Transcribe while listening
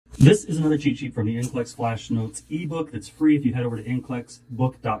This is another cheat sheet from the NCLEX Flash Notes ebook that's free if you head over to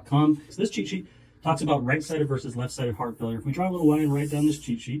nclexbook.com. So this cheat sheet talks about right-sided versus left-sided heart failure. If we draw a little line and write down this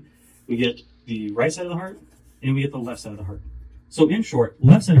cheat sheet, we get the right side of the heart and we get the left side of the heart. So in short,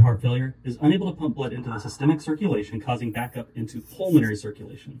 left-sided heart failure is unable to pump blood into the systemic circulation, causing backup into pulmonary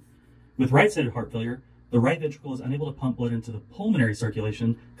circulation. With right-sided heart failure, the right ventricle is unable to pump blood into the pulmonary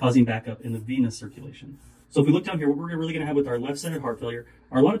circulation, causing backup in the venous circulation. So if we look down here, what we're really going to have with our left-sided heart failure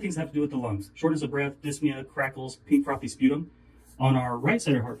are a lot of things that have to do with the lungs. Shortness of breath, dyspnea, crackles, pink frothy sputum. On our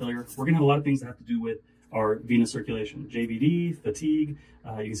right-sided heart failure, we're going to have a lot of things that have to do with our venous circulation. JVD, fatigue,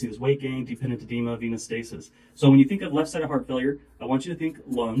 you can see this weight gain, dependent edema, venous stasis. So when you think of left-sided heart failure, I want you to think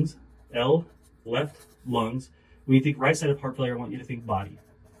lungs, L, left lungs. When you think right-sided heart failure, I want you to think body.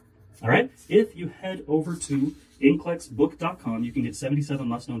 All right, if you head over to nclexbook.com, you can get 77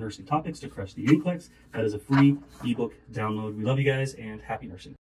 must-know nursing topics to crush the NCLEX. That is a free ebook download. We love you guys and happy nursing.